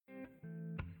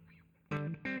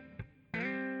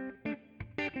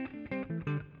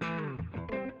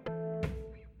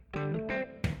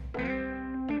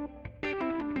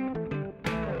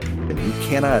And you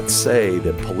cannot say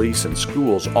that police and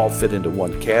schools all fit into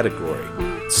one category.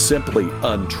 It's simply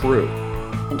untrue.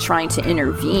 And trying to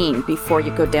intervene before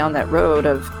you go down that road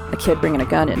of a kid bringing a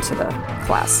gun into the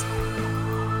class.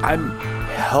 I'm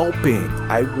helping.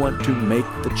 I want to make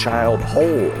the child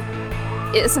whole.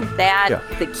 Isn't that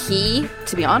the key,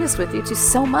 to be honest with you, to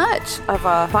so much of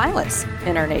violence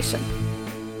in our nation?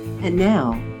 And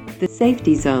now, the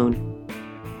Safety Zone.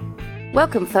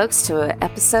 Welcome, folks, to an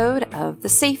episode of The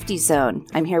Safety Zone.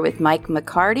 I'm here with Mike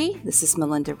McCarty. This is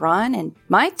Melinda Ron. And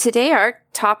Mike, today our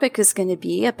topic is going to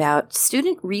be about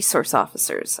student resource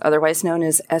officers, otherwise known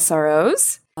as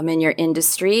SROs, in your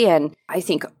industry. And I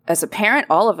think as a parent,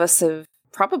 all of us have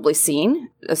probably seen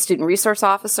a student resource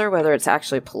officer, whether it's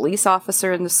actually a police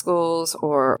officer in the schools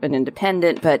or an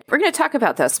independent. But we're going to talk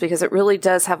about this because it really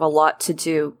does have a lot to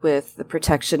do with the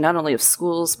protection, not only of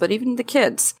schools, but even the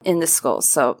kids in the schools.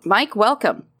 So, Mike,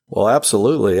 welcome. Well,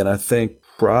 absolutely. And I think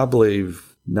probably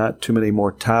not too many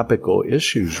more topical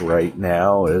issues right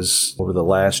now as over the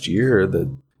last year,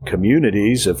 the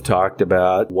communities have talked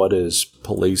about what is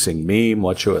policing mean,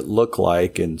 what should it look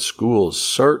like, and schools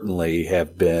certainly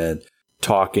have been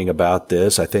talking about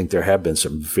this. I think there have been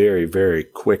some very, very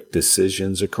quick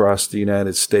decisions across the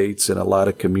United States in a lot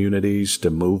of communities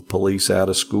to move police out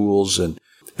of schools. And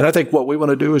I think what we want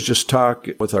to do is just talk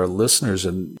with our listeners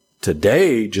and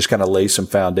today just kind of lay some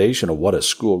foundation of what a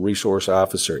school resource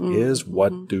officer is.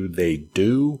 What do they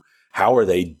do? How are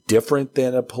they different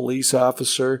than a police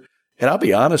officer? And I'll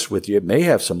be honest with you, it may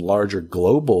have some larger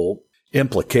global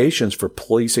implications for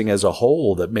policing as a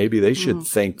whole that maybe they should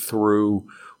think through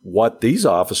what these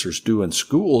officers do in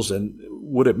schools, and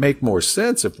would it make more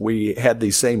sense if we had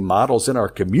these same models in our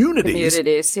communities?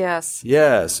 Communities, yes.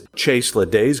 Yes. Chase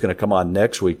Ledet is going to come on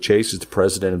next week. Chase is the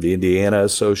president of the Indiana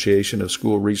Association of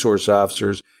School Resource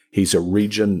Officers. He's a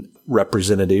region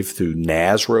representative through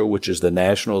NASRO, which is the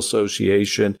National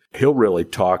Association. He'll really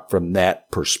talk from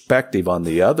that perspective on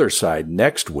the other side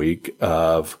next week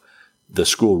of the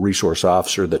school resource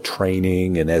officer, the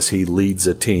training, and as he leads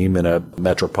a team in a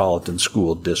metropolitan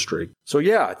school district. So,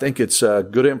 yeah, I think it's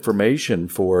good information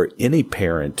for any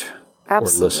parent or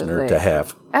listener to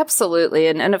have. Absolutely.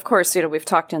 And of course, we've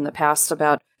talked in the past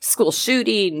about school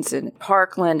shootings in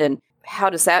Parkland, and how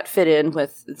does that fit in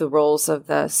with the roles of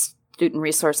the student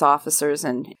resource officers?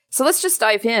 And so let's just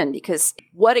dive in, because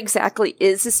what exactly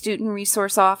is a student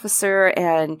resource officer,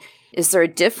 and is there a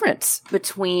difference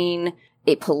between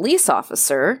a police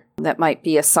officer that might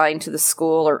be assigned to the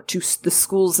school or to the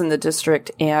schools in the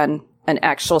district and an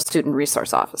actual student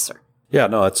resource officer? Yeah,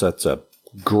 no, that's a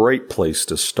great place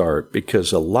to start,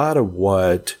 because a lot of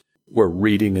what we're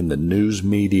reading in the news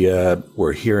media,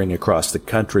 we're hearing across the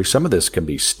country, some of this can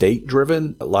be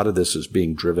state-driven. A lot of this is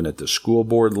being driven at the school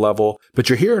board level. But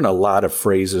you're hearing a lot of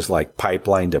phrases like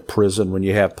pipeline to prison when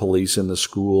you have police in the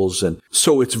schools. And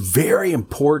so it's very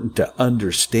important to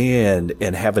understand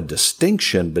and have a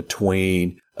distinction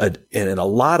between, and in a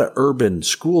lot of urban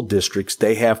school districts,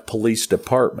 they have police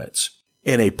departments.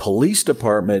 In a police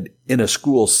department in a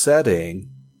school setting,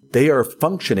 they are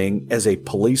functioning as a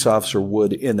police officer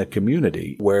would in the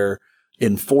community, where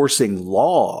enforcing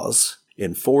laws,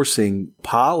 enforcing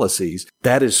policies,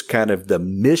 that is kind of the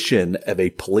mission of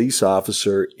a police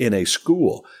officer in a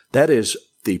school. That is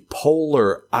the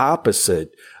polar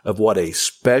opposite of what a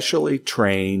specially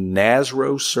trained,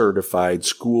 NASRO certified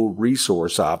school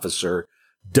resource officer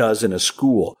does in a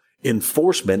school.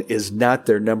 Enforcement is not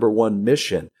their number one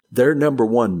mission. Their number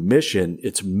one mission,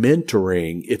 it's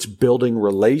mentoring, it's building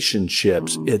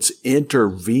relationships, it's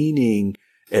intervening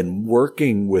and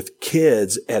working with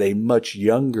kids at a much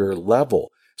younger level.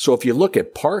 So if you look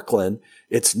at Parkland,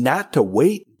 it's not to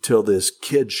wait until this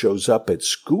kid shows up at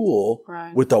school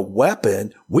with a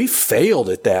weapon. We failed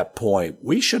at that point.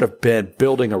 We should have been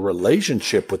building a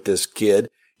relationship with this kid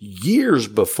years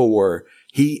before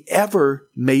he ever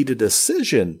made a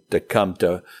decision to come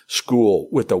to school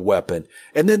with a weapon.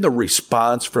 And then the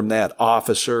response from that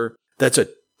officer, that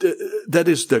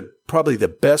is probably the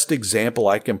best example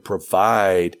I can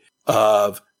provide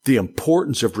of the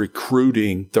importance of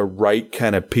recruiting the right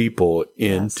kind of people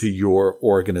into your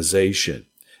organization.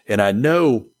 And I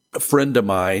know a friend of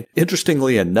mine,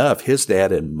 interestingly enough, his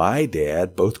dad and my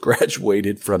dad both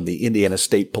graduated from the Indiana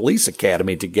State Police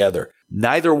Academy together.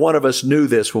 Neither one of us knew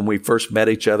this when we first met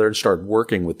each other and started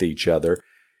working with each other.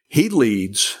 He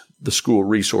leads the school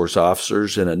resource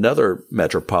officers in another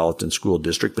metropolitan school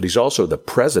district, but he's also the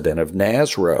president of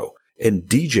NASRO. And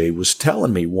DJ was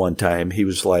telling me one time, he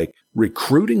was like,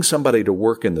 recruiting somebody to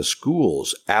work in the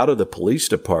schools out of the police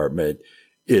department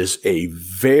is a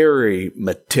very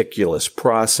meticulous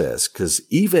process because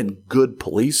even good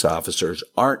police officers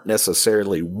aren't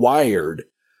necessarily wired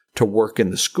to work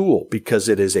in the school because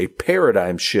it is a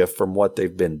paradigm shift from what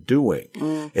they've been doing.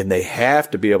 And they have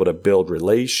to be able to build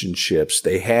relationships.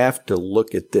 They have to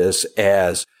look at this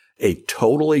as a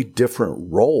totally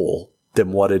different role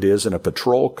than what it is in a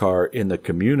patrol car in the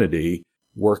community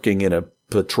working in a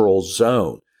patrol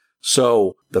zone.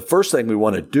 So the first thing we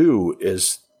want to do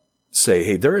is say,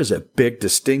 hey, there is a big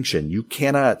distinction. You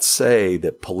cannot say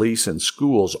that police and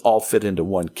schools all fit into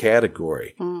one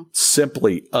category.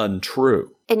 Simply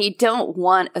untrue. And you don't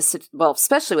want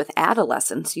especially with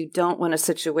adolescents, you don't want a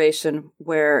situation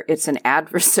where it's an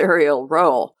adversarial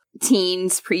role.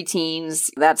 Teens, preteens,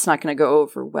 that's not going to go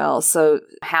over well. So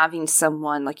having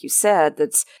someone, like you said,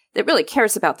 that really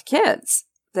cares about the kids,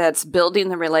 that's building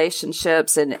the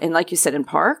relationships. And like you said, in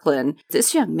Parkland,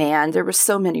 this young man, there were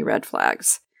so many red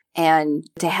flags. And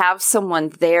to have someone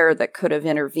there that could have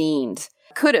intervened,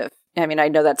 I mean, I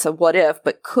know that's a what if,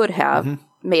 but could have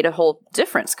made a whole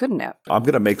difference, couldn't it? I'm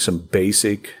going to make some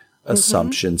basic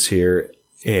assumptions here,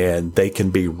 and they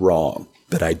can be wrong,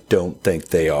 but I don't think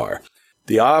they are.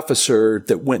 The officer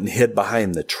that went and hid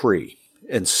behind the tree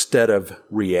instead of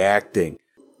reacting,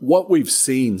 what we've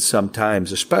seen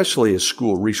sometimes, especially as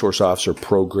school resource officer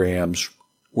programs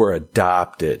were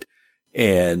adopted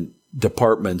and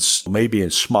departments, maybe in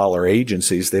smaller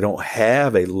agencies, they don't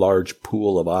have a large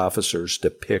pool of officers to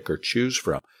pick or choose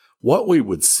from. What we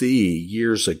would see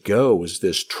years ago is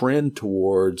this trend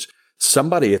towards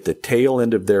somebody at the tail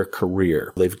end of their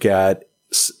career. They've got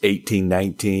 18,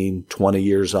 19, 20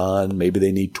 years on. Maybe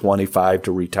they need 25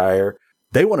 to retire.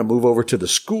 They want to move over to the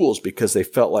schools because they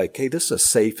felt like, hey, this is a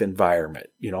safe environment.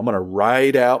 I'm going to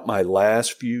ride out my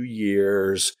last few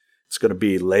years. It's going to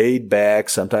be laid back.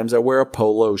 Sometimes I wear a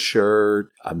polo shirt.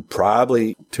 I'm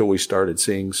probably, till we started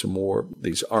seeing some more of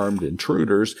these armed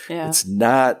intruders, It's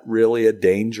not really a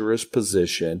dangerous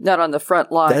position. Not on the front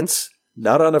line. That's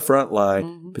not on the front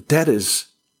line, but that is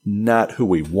not who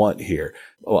we want here.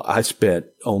 Well, I spent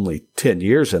only 10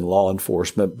 years in law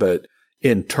enforcement, but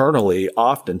internally,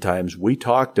 oftentimes we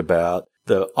talked about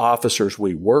the officers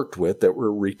we worked with that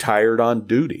were retired on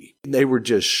duty. They were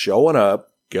just showing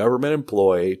up, government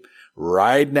employee,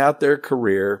 riding out their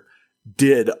career,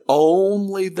 did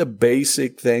only the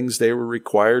basic things they were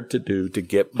required to do to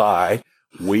get by.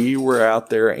 We were out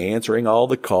there answering all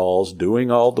the calls,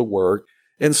 doing all the work.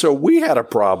 And so we had a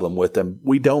problem with them.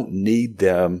 We don't need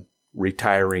them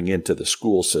retiring into the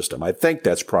school system. I think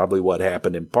that's probably what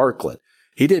happened in Parkland.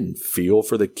 He didn't feel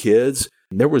for the kids.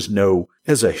 There was no,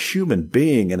 as a human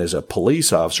being and as a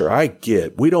police officer,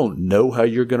 we don't know how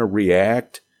you're going to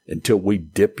react until we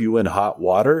dip you in hot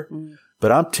water.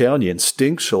 But I'm telling you,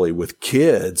 instinctually with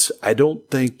kids, I don't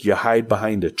think you hide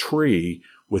behind a tree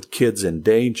with kids in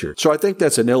danger. So I think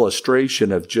that's an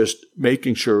illustration of just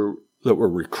making sure that we're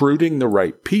recruiting the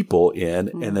right people in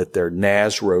and that they're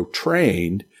NASRO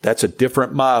trained. That's a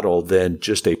different model than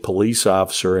just a police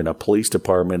officer in a police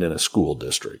department in a school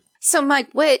district. So, Mike,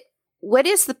 what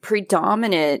is the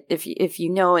predominant, if you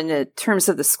know in the terms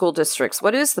of the school districts,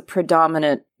 what is the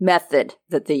predominant method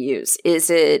that they use? Is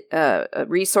it a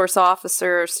resource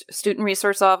officer, student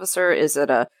resource officer? Is it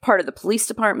a part of the police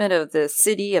department of the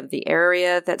city, of the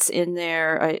area that's in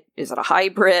there? Is it a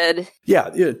hybrid? Yeah,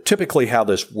 typically how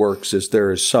this works is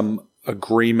there is some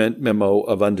agreement, memo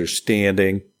of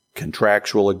understanding,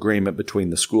 contractual agreement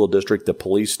between the school district, the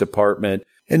police department,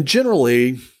 and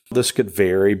generally this could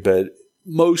vary, but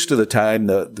most of the time,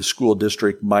 the school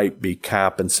district might be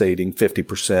compensating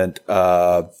 50%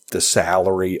 of the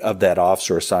salary of that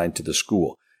officer assigned to the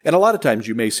school. And a lot of times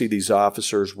you may see these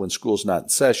officers when school's not in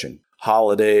session.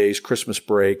 Holidays, Christmas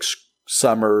breaks,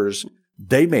 summers,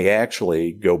 they may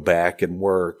actually go back and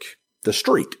work the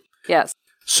street. Yes.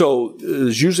 So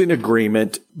there's usually an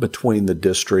agreement between the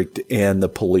district and the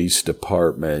police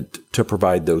department to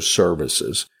provide those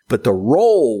services. But the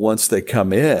role, once they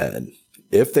come in,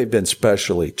 if they've been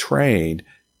specially trained,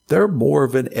 they're more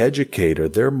of an educator.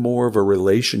 They're more of a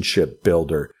relationship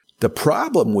builder. The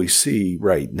problem we see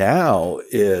right now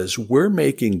is we're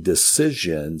making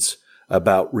decisions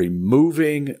about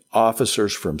removing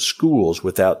officers from schools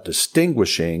without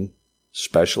distinguishing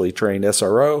specially trained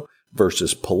SRO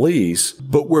versus police,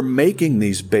 but we're making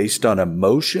these based on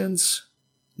emotions,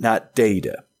 not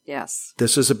data. Yes.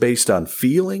 This is based on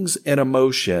feelings and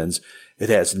emotions. It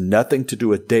has nothing to do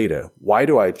with data. Why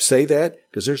do I say that?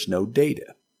 Because there's no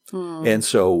data. And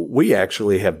so we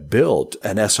actually have built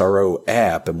an SRO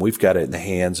app, and we've got it in the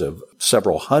hands of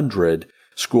several hundred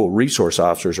school resource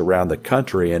officers around the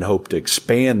country and hope to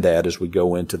expand that as we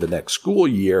go into the next school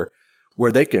year,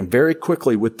 where they can very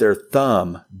quickly with their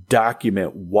thumb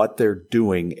document what they're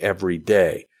doing every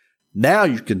day. Now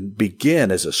you can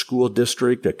begin as a school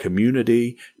district, a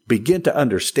community, begin to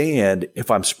understand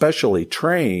if I'm specially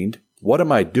trained, what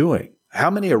am I doing? How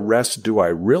many arrests do I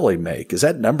really make? Is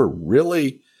that number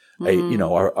really,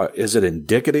 is it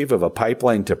indicative of a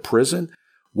pipeline to prison?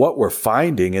 What we're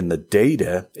finding in the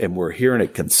data, and we're hearing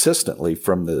it consistently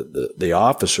from the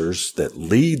officers that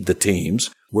lead the teams,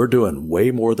 we're doing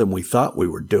way more than we thought we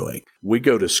were doing. We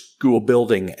go to school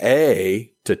building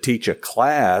A to teach a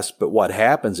class, but what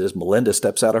happens is Melinda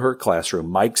steps out of her classroom,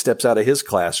 Mike steps out of his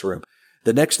classroom.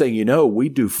 The next thing you know, we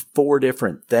do 4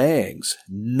 different things.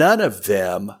 None of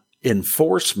them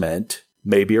enforcement,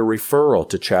 maybe a referral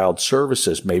to child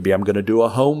services. Maybe I'm going to do a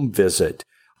home visit.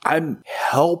 I'm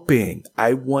helping.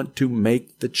 I want to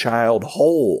make the child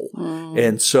whole.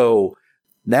 And so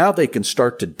now they can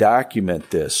start to document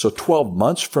this. So 12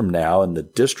 months from now, in the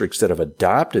districts that have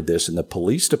adopted this in the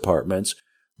police departments,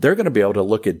 they're going to be able to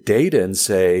look at data and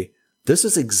say, this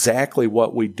is exactly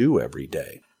what we do every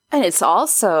day. And it's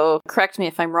also, correct me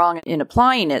if I'm wrong in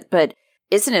applying it, but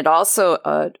isn't it also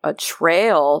a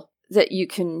trail that you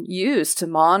can use to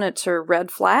monitor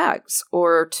red flags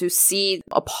or to see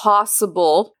a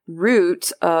possible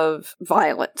route of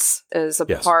violence as a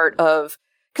part of,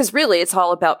 because really it's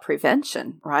all about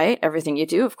prevention, right? Everything you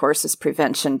do, of course, is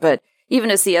prevention. But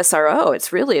even as the SRO,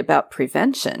 it's really about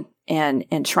prevention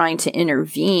and trying to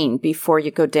intervene before you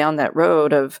go down that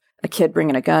road of a kid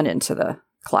bringing a gun into the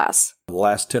class. The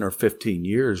last 10 or 15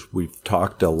 years, we've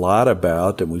talked a lot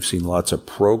about, and we've seen lots of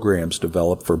programs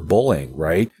develop for bullying,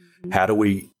 right? How do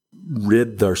we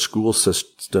rid our school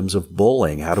systems of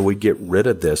bullying? How do we get rid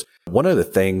of this? One of the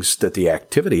things that the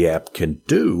Activity app can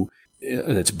do,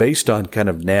 and it's based on kind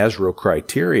of NASRO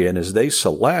criterion, is they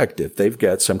select if they've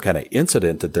got some kind of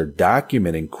incident that they're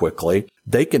documenting quickly,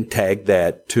 they can tag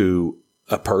that to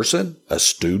a person, a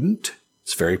student.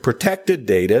 It's very protected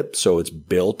data, so it's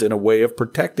built in a way of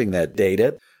protecting that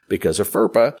data because of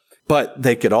FERPA. But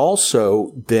they could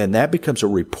also, then that becomes a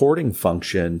reporting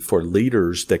function for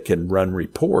leaders that can run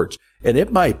reports. And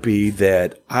it might be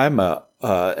that I'm an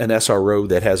SRO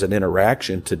that has an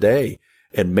interaction today.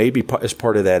 And maybe as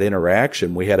part of that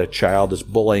interaction, we had a child that's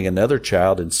bullying another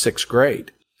child in 6th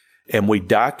grade. And we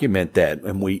document that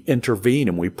and we intervene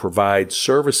and we provide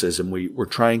services and we're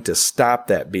trying to stop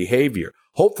that behavior.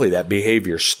 Hopefully that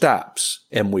behavior stops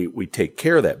and we take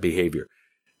care of that behavior.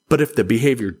 But if the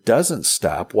behavior doesn't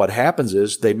stop, what happens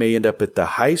is they may end up at the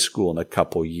high school in a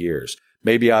couple years.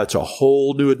 Maybe it's a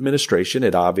whole new administration.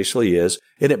 It obviously is.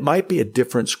 And it might be a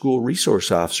different school resource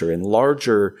officer. In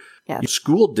larger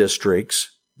school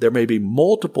districts, there may be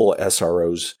multiple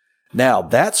SROs. Now,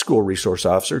 that school resource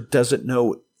officer doesn't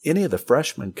know any of the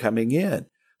freshmen coming in.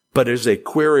 But as they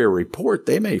query a report,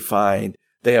 they may find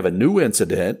they have a new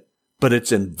incident, but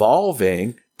it's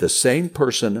involving the same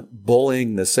person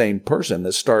bullying the same person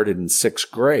that started in 6th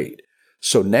grade.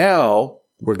 So now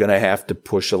we're going to have to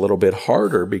push a little bit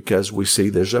harder because we see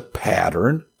there's a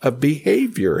pattern of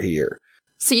behavior here.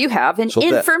 So you have an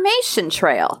information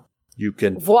trail. You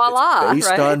can, voila, it's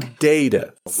based on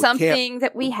data. Something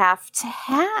that we have to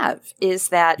have is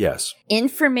that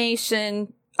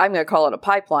information, I'm going to call it a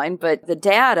pipeline, but the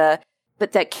data,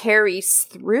 but that carries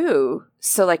through.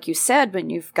 So like you said, when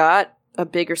you've got a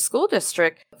bigger school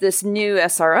district, this new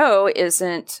SRO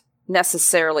isn't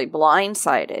necessarily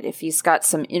blindsided if he's got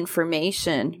some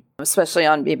information, especially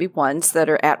on maybe ones that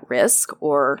are at risk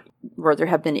or where there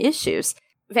have been issues.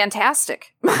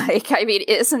 Fantastic, Mike. I mean,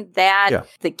 isn't that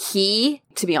the key,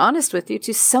 to be honest with you,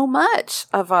 to so much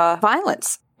of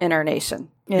violence in our nation?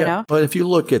 You know? But if you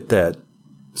look at that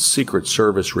Secret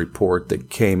Service report that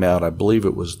came out, I believe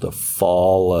it was the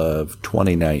fall of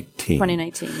 2019.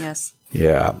 2019, yes.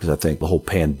 Yeah, because I think the whole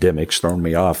pandemic's thrown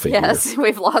me off a year. Yes,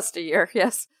 we've lost a year,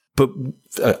 yes. But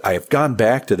I've gone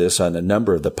back to this on a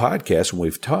number of the podcasts when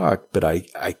we've talked, but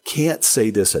I can't say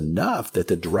this enough that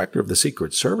the director of the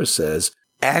Secret Service says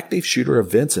active shooter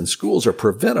events in schools are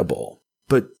preventable,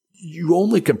 but you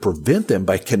only can prevent them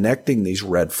by connecting these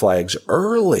red flags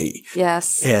early.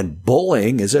 Yes. And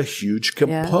bullying is a huge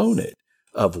component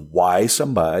of why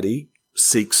somebody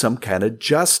seek some kind of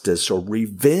justice or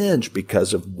revenge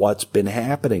because of what's been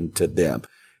happening to them.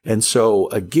 And so,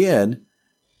 again,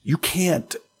 you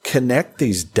can't connect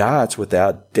these dots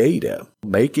without data,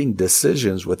 making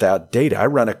decisions without data. I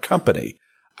run a company.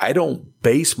 I don't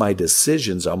base my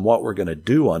decisions on what we're going to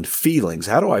do on feelings.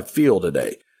 How do I feel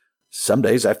today? Some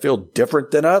days I feel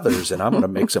different than others, and I'm going to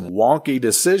make some wonky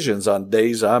decisions on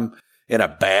days I'm in a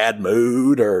bad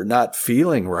mood or not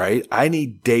feeling right. I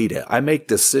need data. I make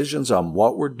decisions on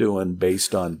what we're doing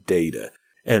based on data.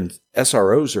 And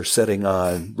SROs are sitting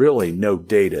on really no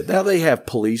data. Now they have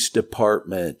police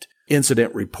department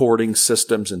incident reporting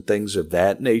systems and things of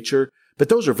that nature, but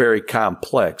those are very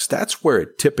complex. That's where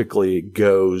it typically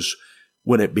goes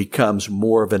when it becomes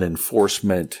more of an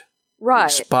enforcement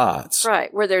response.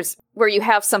 Right. Where you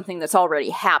have something that's already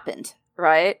happened,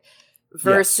 right?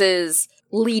 Versus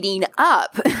leading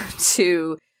up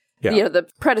to the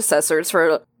predecessors,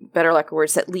 for better lack of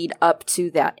words, that lead up to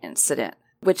that incident.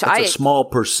 That's a small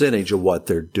percentage of what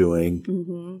they're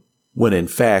doing, when in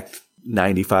fact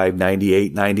 95,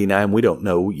 98, 99, we don't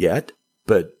know yet.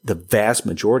 But the vast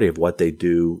majority of what they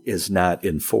do is not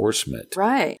enforcement.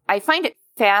 Right. I find it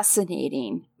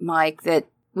fascinating, Mike, that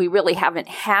we really haven't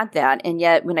had that. And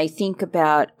yet when I think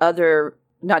about other,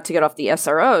 not to get off the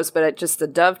SROs, but just the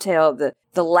dovetail,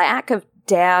 the lack of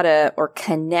data or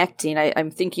connecting, I'm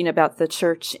thinking about the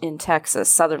church in Texas,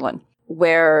 Sutherland,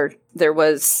 where there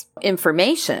was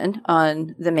information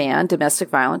on the man, domestic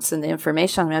violence, and the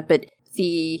information on the man, but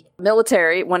the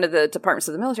military, one of the departments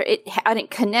of the military, it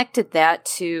hadn't connected that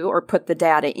to or put the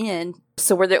data in.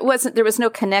 So where there was no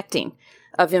connecting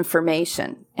of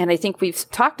information. And I think we've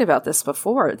talked about this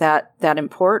before, that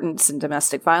importance in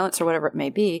domestic violence or whatever it may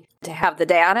be, to have the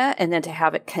data and then to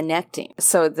have it connecting.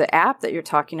 So the app that you're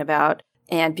talking about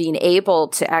and being able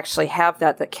to actually have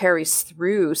that carries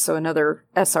through so another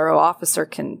SRO officer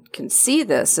can see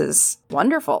this is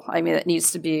wonderful. I mean, it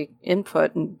needs to be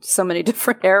input in so many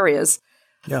different areas.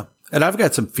 Yeah. And I've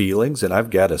got some feelings and I've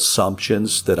got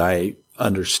assumptions that I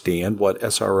understand what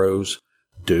SROs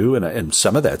do. And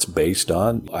some of that's based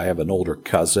on, I have an older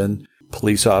cousin,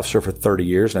 police officer for 30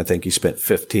 years, and I think he spent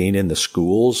 15 in the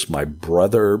schools. My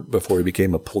brother, before he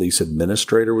became a police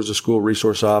administrator, was a school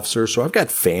resource officer. So I've got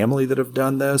family that have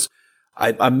done this.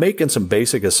 I'm making some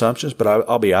basic assumptions, but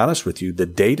I'll be honest with you, the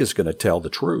data is going to tell the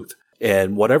truth.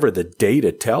 And whatever the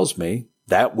data tells me,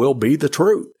 that will be the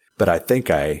truth. But I think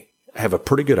I have a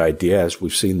pretty good idea, as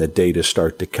we've seen the data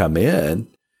start to come in,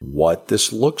 what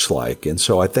this looks like. And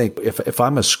so I think if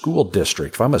I'm a school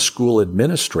district, if I'm a school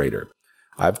administrator,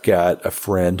 I've got a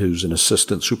friend who's an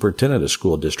assistant superintendent of a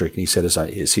school district, and he said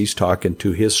as he's talking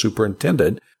to his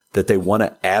superintendent that they want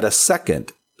to add a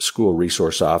second school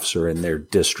resource officer in their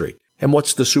district. And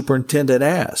what's the superintendent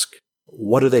ask?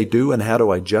 What do they do and how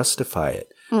do I justify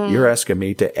it? You're asking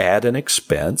me to add an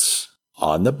expense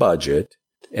on the budget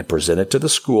and present it to the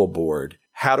school board.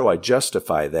 How do I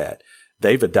justify that?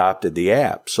 They've adopted the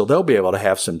app, so they'll be able to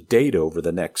have some data over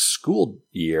the next school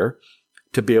year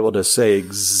to be able to say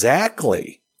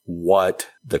exactly what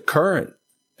the current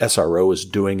SRO is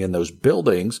doing in those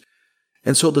buildings.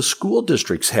 And so the school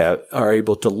districts are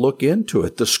able to look into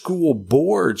it. The school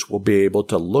boards will be able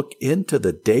to look into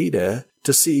the data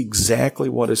to see exactly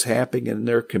what is happening in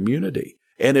their community.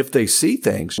 And if they see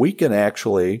things, we can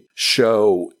actually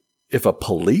show if a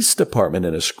police department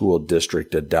in a school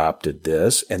district adopted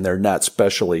this and they're not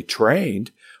specially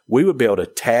trained, we would be able to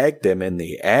tag them in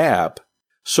the app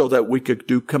so that we could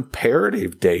do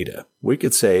comparative data. We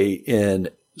could say in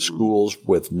schools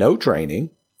with no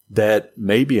training that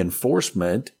maybe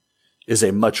enforcement is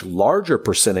a much larger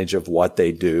percentage of what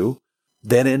they do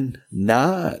than in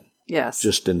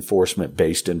just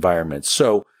enforcement-based environments.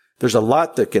 So there's a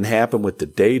lot that can happen with the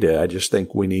data. I just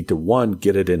think we need to, one,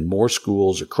 get it in more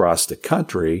schools across the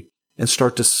country and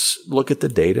start to look at the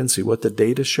data and see what the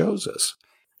data shows us.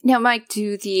 Now, Mike,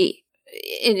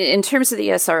 in terms of the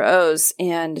SROs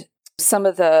and some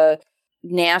of the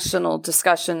national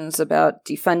discussions about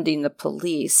defunding the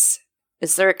police,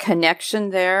 is there a connection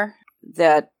there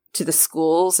that to the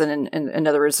schools? And in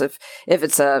other words, if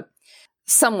it's a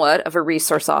somewhat of a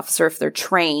resource officer, if they're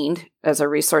trained as a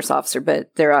resource officer,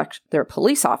 but they're a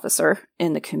police officer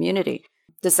in the community,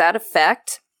 does that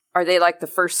affect? Are they like the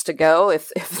first to go if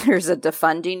there's a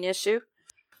defunding issue?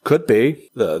 Could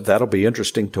be. That'll be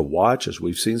interesting to watch as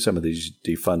we've seen some of these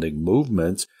defunding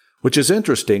movements, which is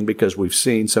interesting because we've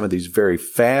seen some of these very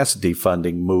fast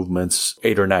defunding movements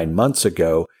 8 or 9 months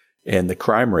ago, and the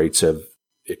crime rates have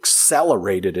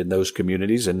accelerated in those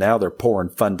communities, and now they're pouring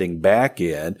funding back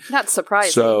in. Not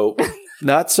surprising. So,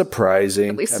 not surprising.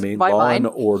 At least I mean, law and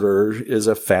order is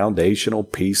a foundational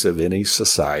piece of any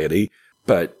society,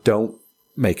 but don't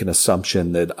make an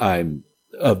assumption that I'm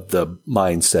of the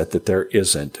mindset that there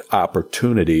isn't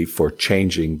opportunity for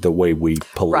changing the way we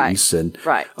police.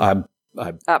 Right. And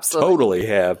I absolutely totally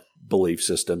have belief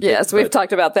systems. Yes, we've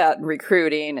talked about that in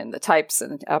recruiting and the types,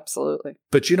 and absolutely.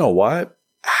 But you know what?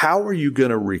 How are you going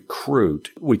to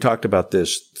recruit? We talked about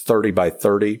this 30 by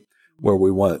 30, where we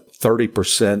want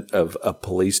 30% of a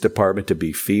police department to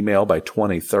be female by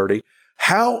 2030.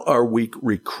 How are we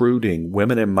recruiting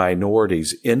women and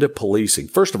minorities into policing?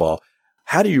 First of all,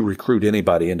 How do you recruit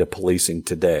anybody into policing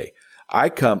today?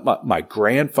 My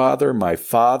grandfather, my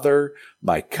father,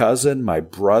 my cousin, my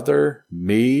brother,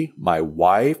 me, my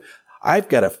wife. I've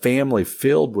got a family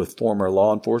filled with former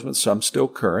law enforcement, some still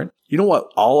current. You know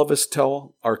what all of us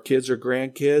tell our kids or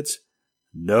grandkids?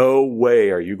 No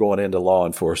way are you going into law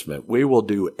enforcement. We will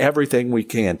do everything we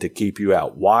can to keep you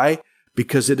out. Why?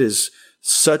 Because it is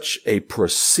such a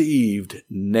perceived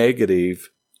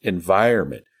negative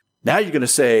environment. Now you're going to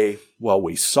say, well,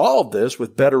 we solved this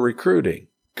with better recruiting.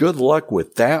 Good luck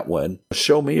with that one.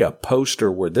 Show me a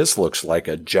poster where this looks like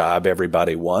a job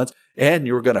everybody wants, and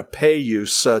you're going to pay you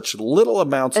such little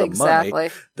amounts of money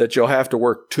that you'll have to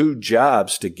work 2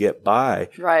 jobs to get by.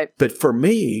 Right. But for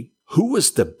me, who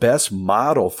was the best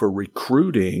model for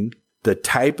recruiting the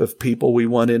type of people we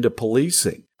want into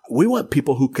policing? We want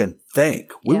people who can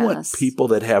think. We want people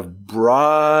that have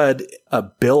broad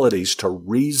abilities to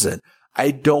reason.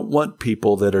 I don't want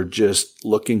people that are just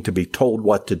looking to be told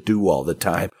what to do all the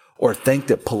time or think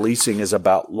that policing is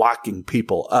about locking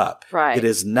people up. Right. It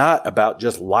is not about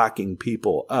just locking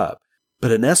people up.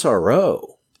 But an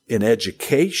SRO in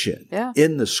education,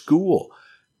 in the school,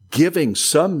 giving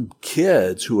some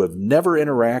kids who have never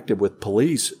interacted with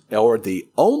police or the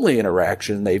only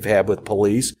interaction they've had with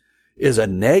police is a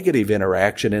negative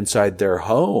interaction inside their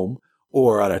home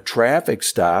or on a traffic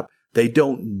stop. They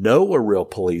don't know a real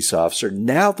police officer.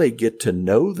 Now they get to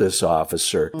know this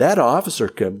officer. That officer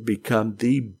can become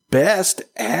the best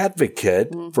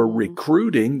advocate for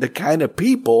recruiting the kind of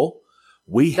people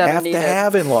we have to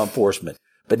have in law enforcement.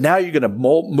 But now you're going to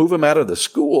move them out of the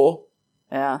school,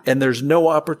 and there's no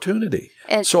opportunity.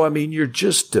 And so, I mean, you're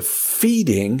just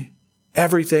defeating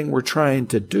everything we're trying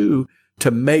to do to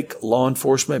make law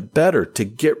enforcement better, to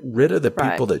get rid of the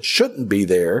people that shouldn't be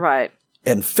there. Right.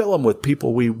 And fill them with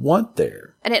people we want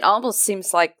there. And it almost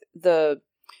seems like the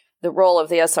role of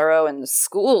the SRO in the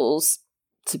schools,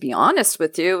 to be honest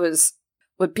with you,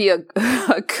 would be a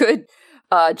good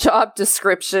job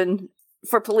description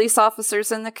for police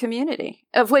officers in the community,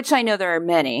 of which I know there are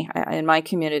many in my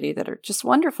community that are just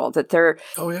wonderful, that they're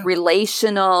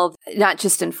relational, not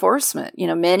just enforcement. You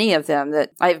know, many of them that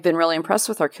I've been really impressed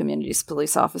with our community's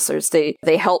police officers. They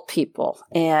help people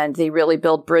and they really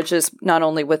build bridges, not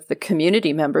only with the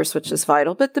community members, which is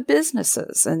vital, but the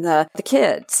businesses and the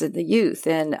kids and the youth.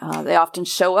 And they often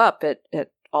show up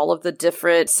at all of the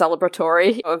different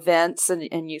celebratory events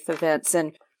and youth events.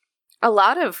 And a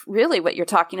lot of really what you're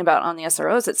talking about on the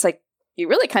SROs, it's like you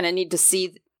really kind of need to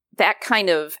see that kind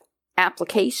of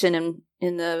application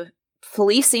in the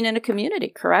policing in a community,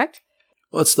 correct?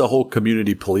 Well, it's the whole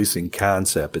community policing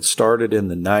concept. It started in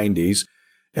the 90s.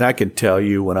 And I can tell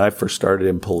you when I first started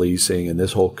in policing and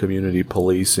this whole community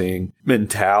policing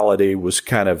mentality was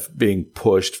kind of being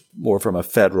pushed more from a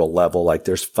federal level, like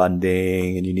there's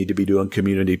funding and you need to be doing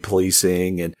community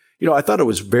policing. And, you know, I thought it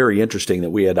was very interesting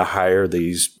that we had to hire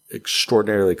these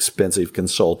extraordinarily expensive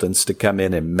consultants to come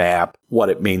in and map what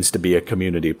it means to be a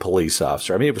community police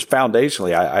officer. I mean, it was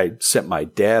foundationally, I sent my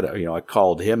dad, I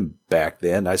called him back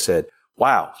then. I said,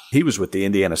 wow, he was with the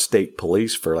Indiana State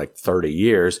Police for like 30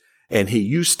 years. And he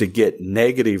used to get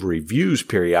negative reviews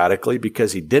periodically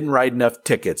because he didn't write enough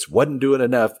tickets, wasn't doing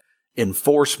enough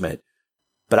enforcement.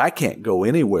 But I can't go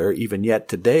anywhere even yet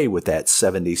today with that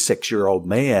 76-year-old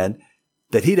man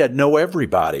that he doesn't know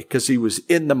everybody because he was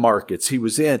in the markets. He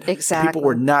was in. Exactly. People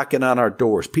were knocking on our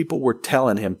doors. People were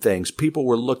telling him things. People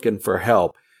were looking for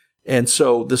help. And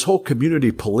so this whole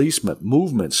community policing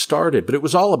movement started, but it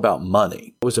was all about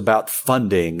money. It was about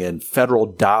funding and federal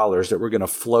dollars that were going to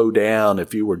flow down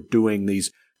if you were doing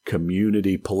these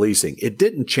community policing. It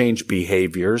didn't change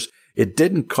behaviors. It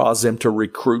didn't cause them to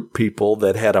recruit people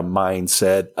that had a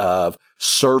mindset of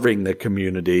serving the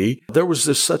community. There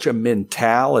was such a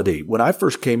mentality. When I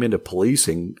first came into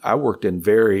policing, I worked in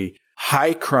very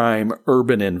high crime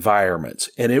urban environments,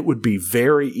 and it would be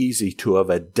very easy to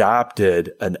have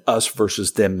adopted an us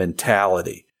versus them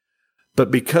mentality.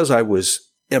 But because I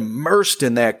was immersed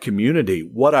in that community,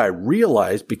 what I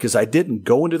realized, because I didn't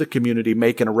go into the community,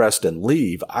 make an arrest and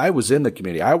leave, I was in the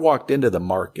community. I walked into the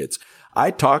markets.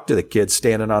 I talked to the kids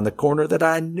standing on the corner that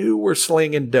I knew were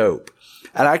slinging dope.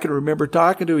 And I can remember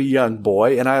talking to a young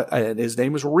boy, and his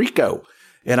name was Rico.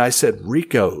 And I said,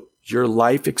 Rico, your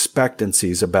life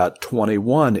expectancy is about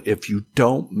 21 if you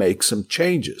don't make some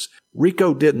changes.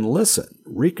 Rico didn't listen.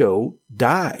 Rico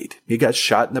died. He got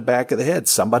shot in the back of the head.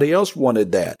 Somebody else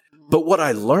wanted that. But what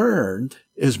I learned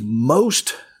is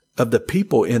most of the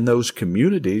people in those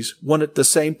communities wanted the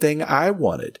same thing I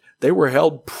wanted. They were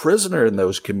held prisoner in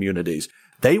those communities.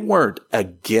 They weren't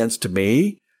against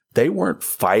me. They weren't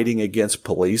fighting against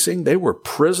policing. They were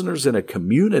prisoners in a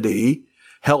community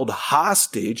held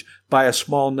hostage by a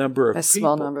small number of people. A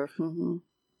small number. Mm-hmm.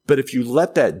 But if you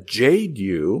let that jade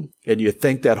you and you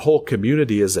think that whole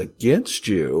community is against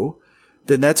you,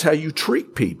 then that's how you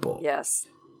treat people. Yes.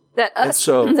 That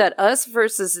us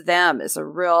versus them is a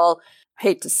real, I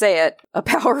hate to say it, a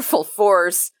powerful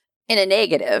force in a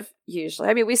negative, usually.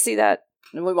 I mean, we see that,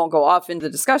 and we won't go off into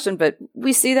the discussion, but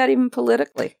we see that even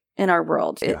politically in our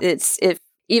world. Yeah. It's if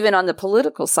even on the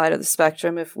political side of the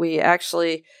spectrum, if we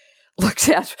actually looked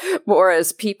at more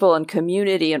as people and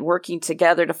community and working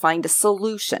together to find a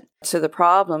solution to the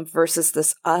problem versus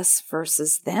this us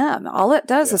versus them. All it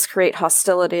does is create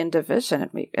hostility and division.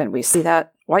 And we see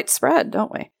that widespread,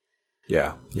 don't we?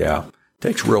 Yeah. It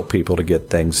takes real people to get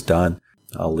things done.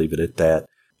 I'll leave it at that.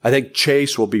 I think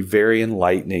Chase will be very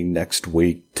enlightening next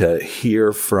week to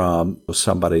hear from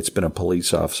somebody that's been a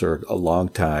police officer a long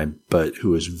time, but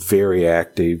who is very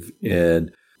active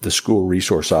in the School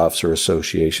Resource Officer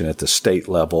Association at the state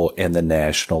level and the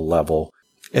national level,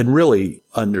 and really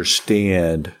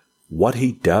understand what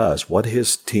he does, what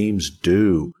his teams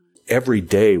do every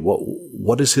day.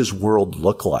 What does his world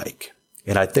look like?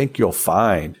 And I think you'll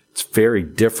find it's very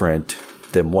different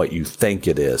than what you think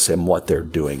it is and what they're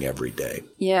doing every day.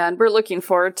 Yeah, and we're looking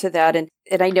forward to that. And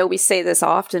I know we say this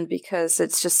often because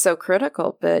it's just so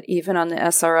critical, but even on the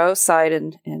SRO side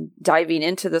and diving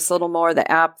into this a little more,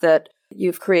 the app that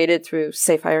you've created through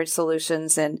Safe Hiring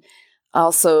Solutions, and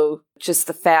also just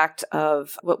the fact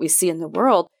of what we see in the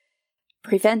world,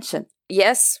 prevention.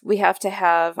 Yes, we have to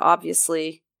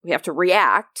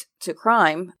react to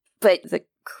crime, but the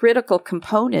critical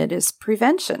component is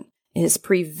prevention, is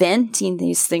preventing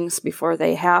these things before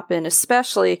they happen,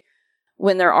 especially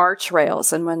when there are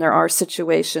trails and when there are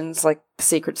situations like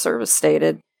Secret Service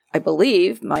stated, I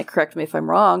believe, Mike, correct me if I'm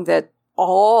wrong, that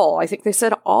I think they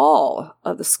said all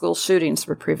of the school shootings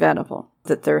were preventable,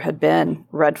 that there had been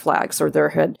red flags or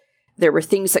there were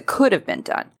things that could have been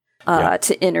done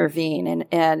to intervene.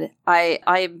 And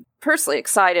I'm personally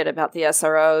excited about the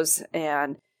SROs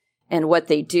and what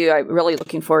they do. I'm really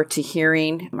looking forward to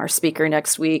hearing our speaker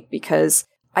next week, because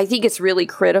I think it's really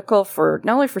critical for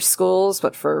not only for schools,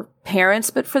 but for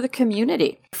parents, but for the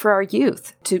community, for our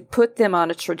youth, to put them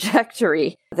on a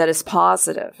trajectory that is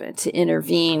positive and to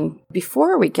intervene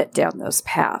before we get down those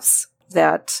paths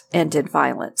that end in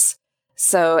violence.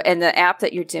 So, and the app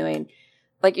that you're doing,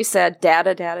 like you said,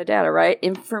 data, right?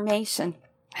 Information,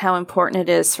 how important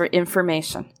it is for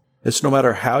information. It's no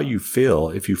matter how you feel.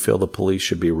 If you feel the police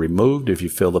should be removed, if you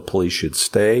feel the police should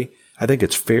stay, I think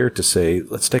it's fair to say,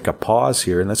 let's take a pause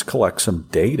here and let's collect some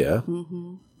data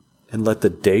and let the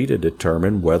data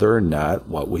determine whether or not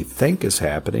what we think is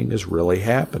happening is really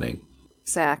happening.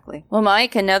 Exactly. Well,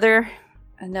 Mike, another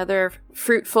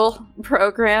fruitful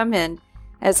program. And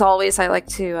as always, I like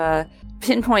to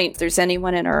pinpoint if there's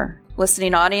anyone in our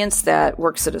listening audience that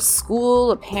works at a school,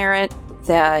 a parent,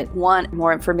 that want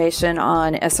more information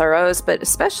on SROs, but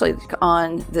especially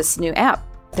on this new app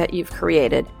that you've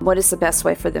created. What is the best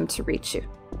way for them to reach you?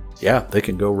 Yeah, they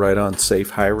can go right on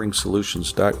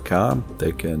safehiringsolutions.com.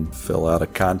 They can fill out a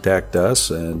contact us,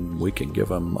 and we can give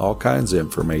them all kinds of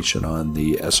information on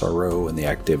the SRO and the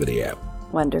activity app.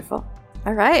 Wonderful.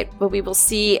 All right. Well, we will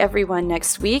see everyone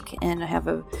next week and have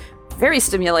a very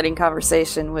stimulating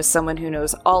conversation with someone who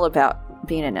knows all about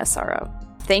being an SRO.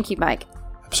 Thank you, Mike.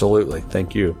 Absolutely.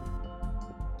 Thank you.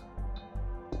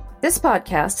 This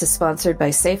podcast is sponsored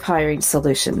by Safe Hiring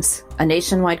Solutions, a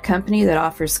nationwide company that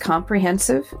offers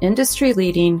comprehensive,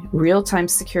 industry-leading, real-time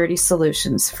security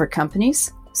solutions for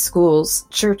companies, schools,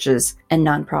 churches, and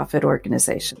nonprofit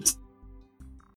organizations.